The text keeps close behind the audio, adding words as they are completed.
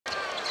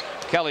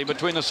Kelly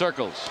between the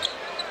circles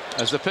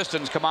as the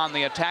Pistons come on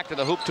the attack to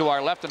the hoop to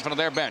our left in front of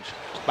their bench.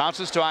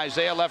 Bounces to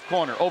Isiah, left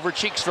corner. Over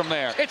Cheeks from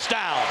there. It's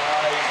down.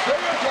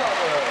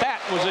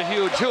 That was a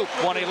huge hoop.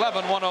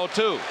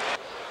 111-102.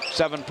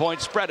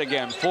 7-point spread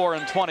again. 4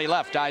 and 20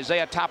 left.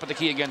 Isiah top of the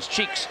key against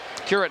Cheeks.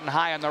 Curitin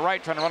high on the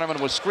right, trying to run him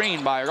into a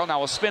screen by Earl.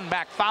 Now a spin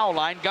back foul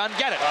line. Gunn,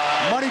 get it.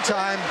 Money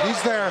time.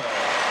 He's there.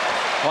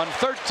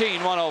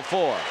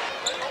 113-104.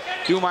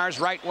 Dumars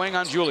right wing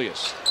on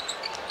Julius.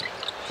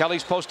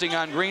 Kelly's posting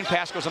on Green.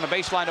 Pass goes on the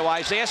baseline to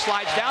Isiah.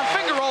 Slides down.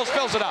 Finger rolls.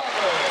 Fills it up.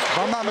 If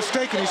I'm not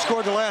mistaken, he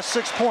scored the last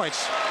 6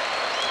 points.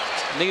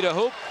 Need a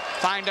hoop.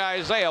 Find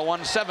Isiah.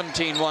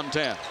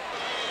 117-110.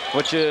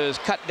 Which is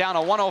cut down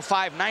a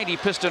 105-90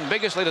 Piston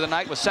biggest lead of the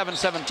night with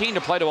 7:17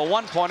 to play to a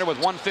one-pointer with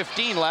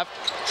 1:15 left.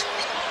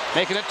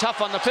 Making it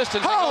tough on the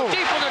Pistons. They go deep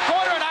in the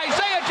corner, and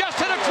Isiah just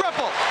hit a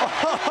triple.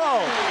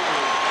 Oh.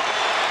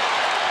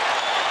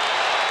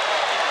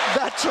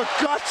 That took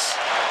guts.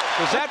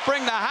 Does that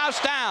bring the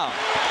house down?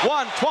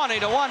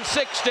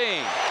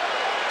 120-116.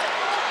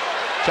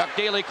 Chuck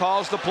Daly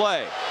calls the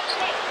play.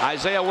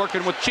 Isiah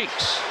working with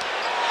Cheeks.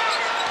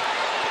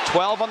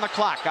 12 on the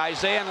clock.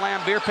 Isiah and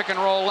Lambier pick and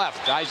roll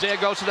left. Isiah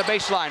goes to the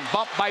baseline.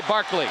 Bumped by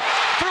Barkley.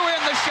 Threw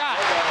in the shot.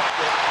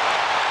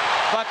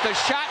 But the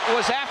shot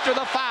was after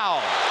the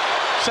foul,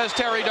 says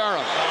Terry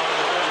Durham.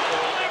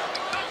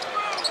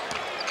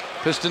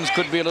 Pistons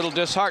could be a little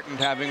disheartened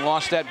having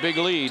lost that big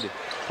lead.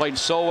 Played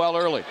so well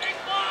early.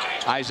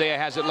 Isiah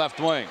has it left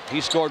wing.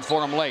 He scored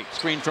for him late.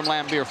 Screen from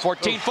Lambier.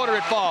 14-footer,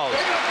 it falls.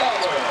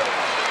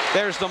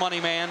 There's the money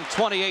man.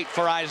 28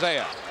 for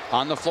Isiah.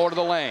 On the floor to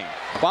the lane.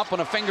 Bump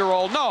and a finger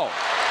roll. No.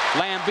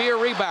 Lambier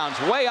rebounds.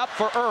 Way up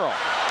for Earl.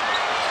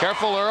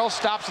 Careful, Earl.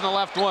 Stops in the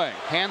left wing.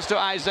 Hands to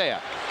Isiah.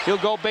 He'll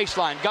go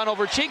baseline. Gun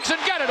over Cheeks and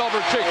get it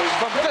over Cheeks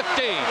from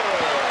 15.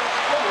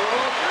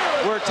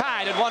 We're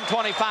tied at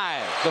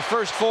 125. The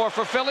first 4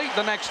 for Philly.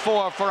 The next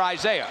 4 for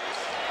Isiah.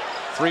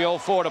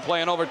 3:04 to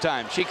play in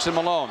overtime. Cheeks and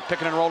Malone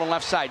picking and rolling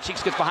left side.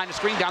 Cheeks gets behind the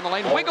screen, down the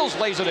lane. Wiggles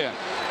lays it in.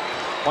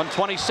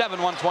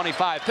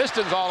 127-125.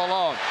 Pistons all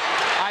alone.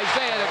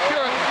 Isiah to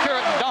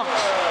Curitin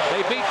dunks.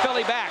 They beat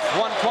Philly back.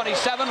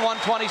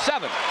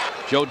 127-127.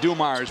 Joe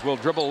Dumars will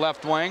dribble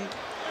left wing.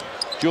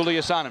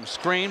 Julius on him.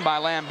 Screen by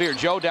Lambier.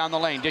 Joe down the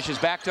lane. Dishes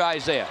back to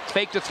Isiah.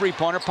 Fake to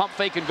three-pointer. Pump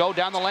fake and go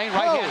down the lane.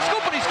 Right hand.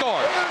 Scoop and he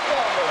scores.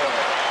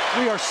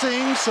 We are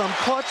seeing some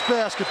clutch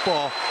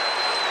basketball.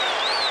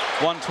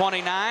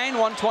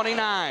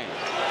 129-129.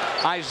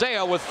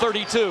 Isiah with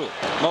 32.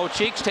 Mo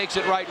Cheeks takes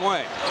it right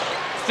wing.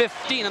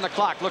 15 on the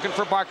clock. Looking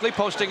for Barkley.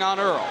 Posting on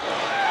Earl.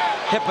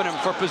 Hipping him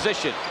for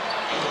position.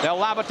 They'll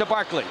lob it to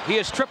Barkley. He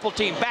is triple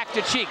team. Back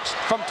to Cheeks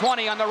from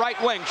 20 on the right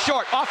wing.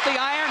 Short off the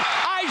iron.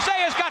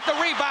 Isaiah's got the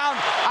rebound.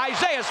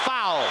 Isiah's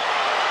fouled.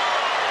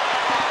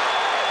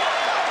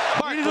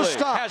 Barkley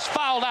has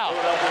fouled out.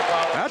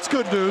 That's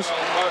good news.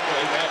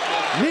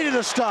 Needed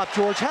a stop,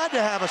 George. Had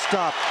to have a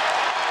stop.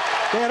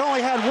 They had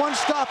only had 1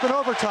 stop in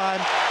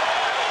overtime.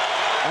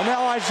 And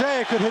now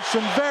Isiah could hit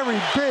some very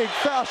big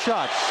foul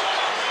shots.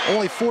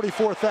 Only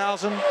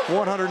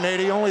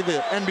 44,180. Only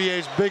the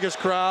NBA's biggest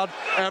crowd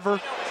ever.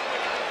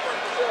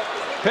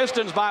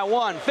 Pistons by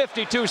 1.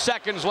 52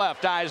 seconds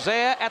left.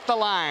 Isiah at the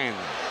line.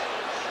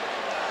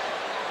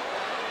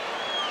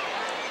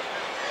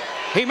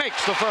 He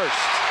makes the first.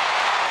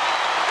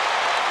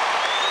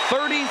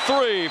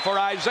 33 for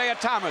Isiah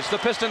Thomas. The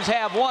Pistons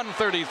have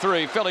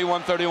 133. Philly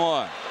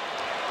 131.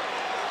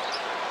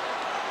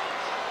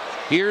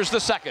 Here's the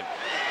second.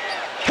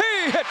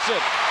 He hits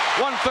it.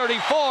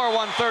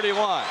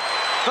 134-131.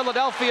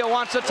 Philadelphia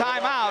wants a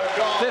timeout.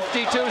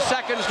 52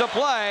 seconds to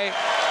play.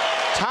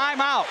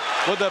 Timeout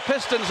with the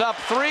Pistons up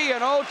 3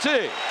 in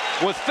OT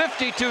with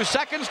 52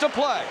 seconds to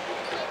play.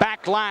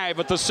 Back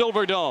live at the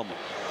Silverdome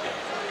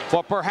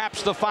for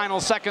perhaps the final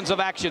seconds of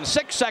action.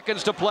 6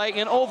 seconds to play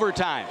in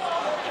overtime.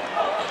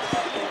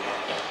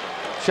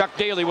 Chuck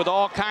Daly with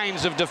all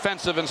kinds of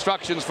defensive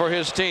instructions for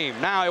his team.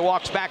 Now he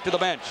walks back to the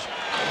bench.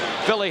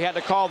 Philly had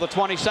to call the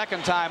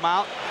 20-second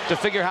timeout to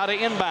figure how to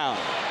inbound.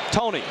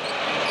 Tony,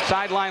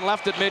 sideline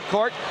left at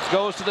midcourt,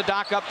 goes to the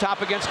dock up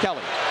top against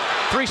Kelly.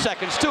 3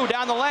 seconds, 2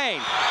 down the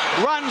lane.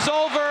 Runs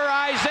over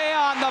Isiah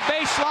on the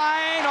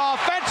baseline.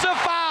 Offensive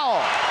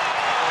foul.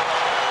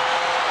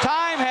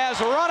 Time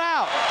has run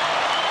out.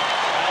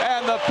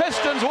 And the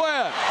Pistons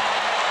win.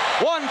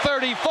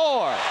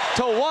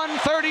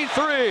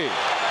 134-133.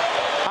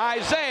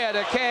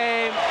 Isiah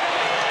came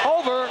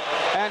over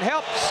and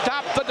helped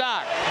stop the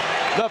dock.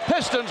 The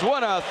Pistons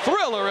win a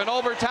thriller in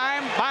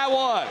overtime by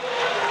 1.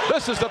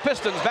 This is the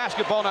Pistons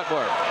Basketball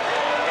Network.